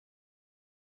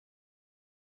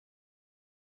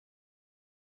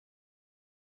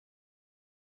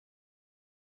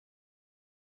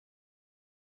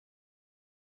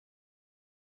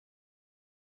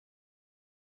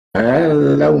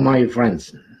Hello, my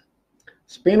friends.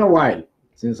 It's been a while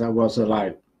since I was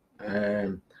alive,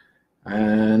 um,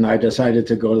 and I decided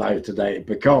to go live today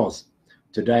because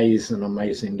today is an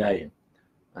amazing day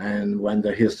and when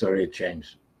the history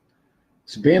changed.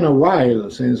 It's been a while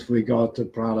since we got the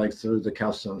products through the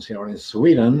customs here in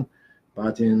Sweden,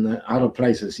 but in other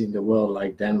places in the world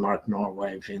like Denmark,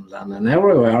 Norway, Finland, and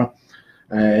everywhere,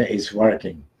 it's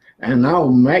working. And now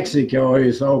Mexico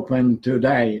is open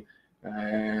today,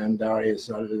 and there is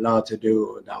a lot to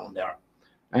do down there,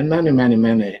 and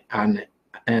many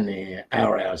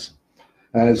areas.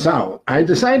 So I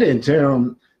decided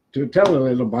to tell a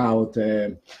little about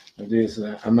these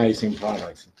amazing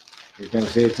products. You can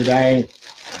see today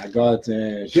I got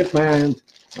a shipment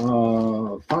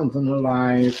of Fountain of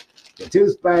Life, the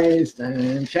toothpaste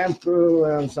and shampoo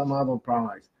and some other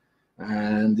products.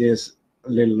 And this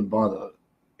little bottle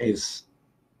is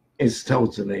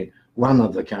totally one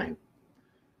of the kind.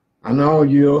 I know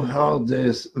you heard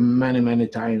this many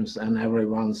times, and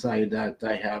everyone say that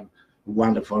they have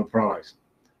wonderful products.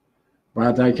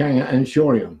 But I can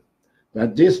assure you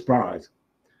that this product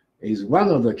is one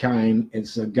of the kind.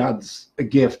 It's a God's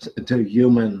gift to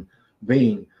human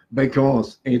being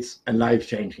because it's a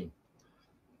life-changing.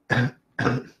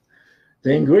 The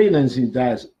ingredients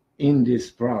in this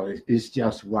product is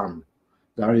just one.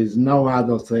 There is no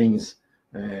other things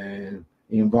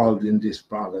involved in this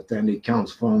product, and it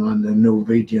comes from the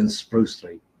Norwegian spruce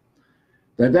tree.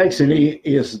 That actually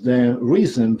is the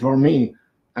reason for me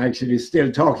actually still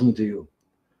talking to you,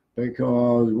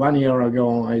 because 1 year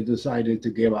ago I decided to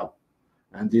give up,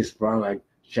 and this product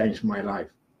changed my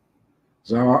life.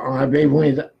 So I've been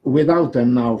without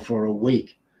them now for a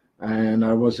week, and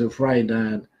I was afraid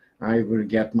that I will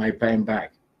get my pain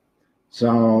back.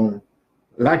 So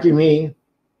lucky me,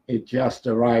 it just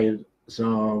arrived,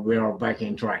 so we are back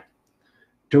in track.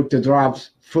 Took the drops,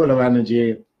 full of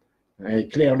energy. I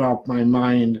cleared up my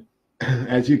mind.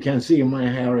 As you can see, my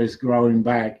hair is growing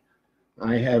back.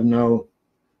 I have no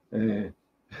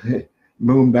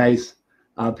moon base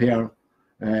up here.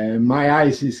 My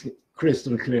eyes is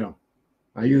crystal clear.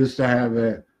 I used to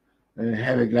have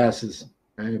heavy glasses,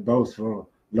 both for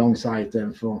long sight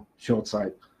and for short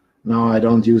sight. Now I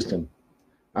don't use them.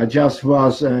 I just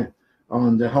was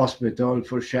on the hospital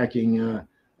for checking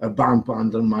a bump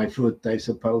under my foot. They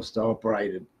supposed to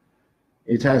operate it.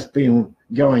 It has been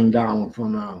going down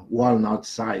from a walnut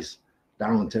size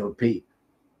down to a pea.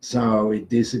 So it's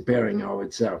disappearing of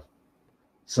itself.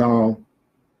 So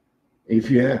if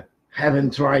you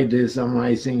haven't tried this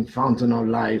amazing Fountain of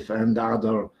Life and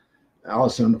other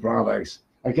awesome products,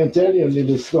 I can tell you a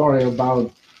little story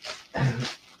about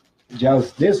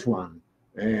just this one.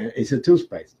 It's a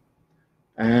toothpaste.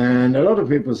 And a lot of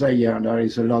people say, yeah, there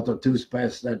is a lot of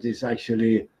toothpaste that is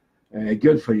actually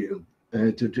good for you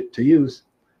to use.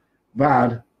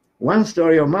 But one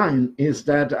story of mine is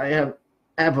that I have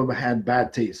ever had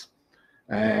bad teeth.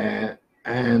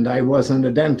 And I was on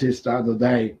the dentist the other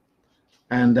day,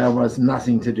 and there was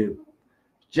nothing to do.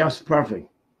 Just perfect.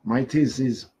 My teeth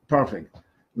is perfect.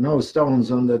 No stones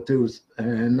on the tooth,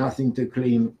 nothing to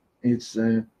clean. It's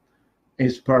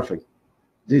perfect.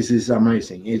 This is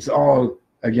amazing. It's all,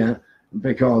 again,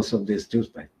 because of this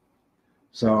toothpaste.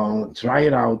 So try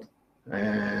it out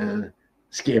and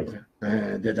skip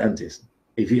the dentist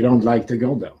if you don't like to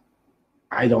go there.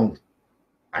 I don't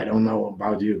know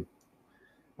about you.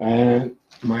 And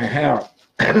my hair,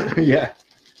 yeah,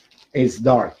 it's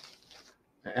dark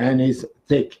and it's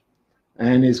thick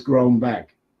and it's grown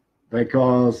back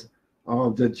because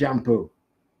of the shampoo.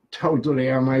 Totally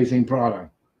amazing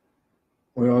product.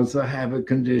 We also have a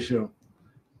conditioner.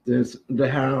 The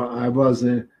hair, I was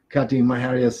cutting my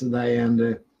hair yesterday, and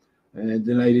the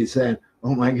lady said,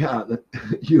 "Oh my God,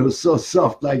 you're so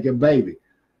soft like a baby."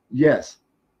 Yes,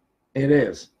 it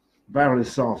is. Very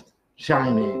soft,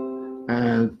 shiny,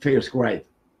 and feels great.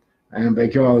 And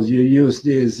because you use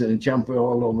this shampoo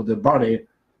all over the body,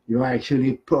 you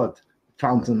actually put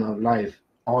Fountain of Life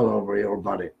all over your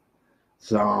body.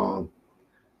 So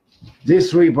these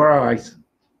three products,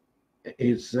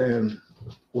 it's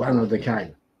one of the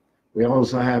kind. We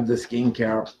also have the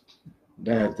skincare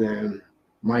that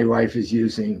my wife is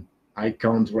using. I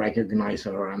can't recognize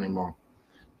her anymore.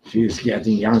 She's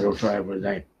getting younger for every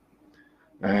day.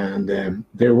 And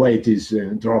their weight is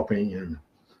dropping, and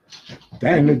the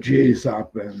energy is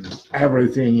up, and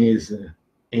everything is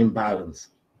in balance.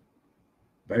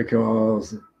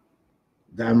 Because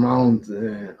the amount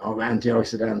of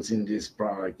antioxidants in this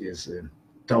product is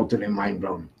totally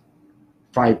mind-blowing.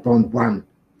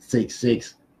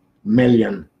 5.166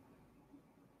 million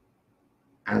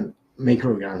and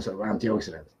micrograms of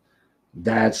antioxidants.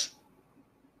 That's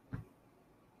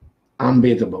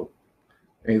unbeatable.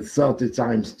 It's 30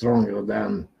 times stronger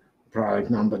than product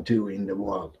number 2 in the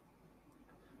world,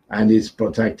 and it's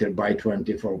protected by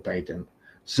 24 patents.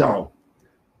 So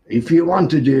if you want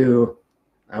to do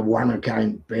a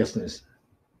one-of-kind business,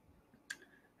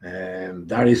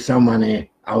 there is so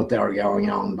many out there going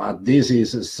on, but this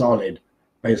is a solid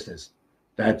business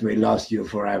that will last you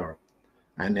forever.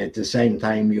 And at the same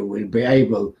time, you will be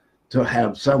able to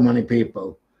help so many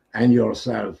people and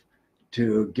yourself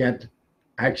to get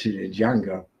actually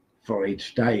younger for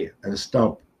each day and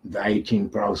stop the aging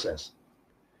process,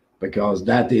 because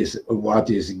that is what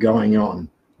is going on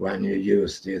when you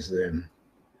use this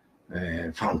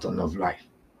fountain of life.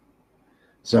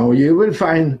 So you will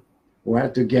find where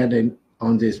to get it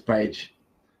on this page,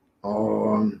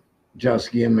 or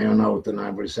just give me a note and I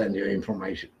will send you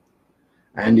information.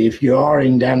 And if you are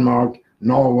in Denmark,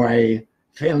 Norway,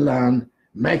 Finland,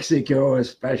 Mexico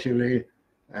especially,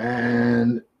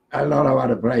 and a lot of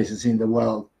other places in the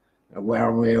world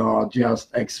where we are just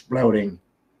exploding,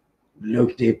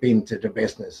 look deep into the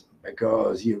business,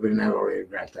 because you will never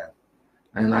regret that.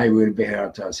 And I will be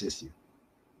here to assist you.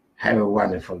 Have a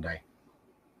wonderful day.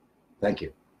 Thank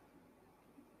you.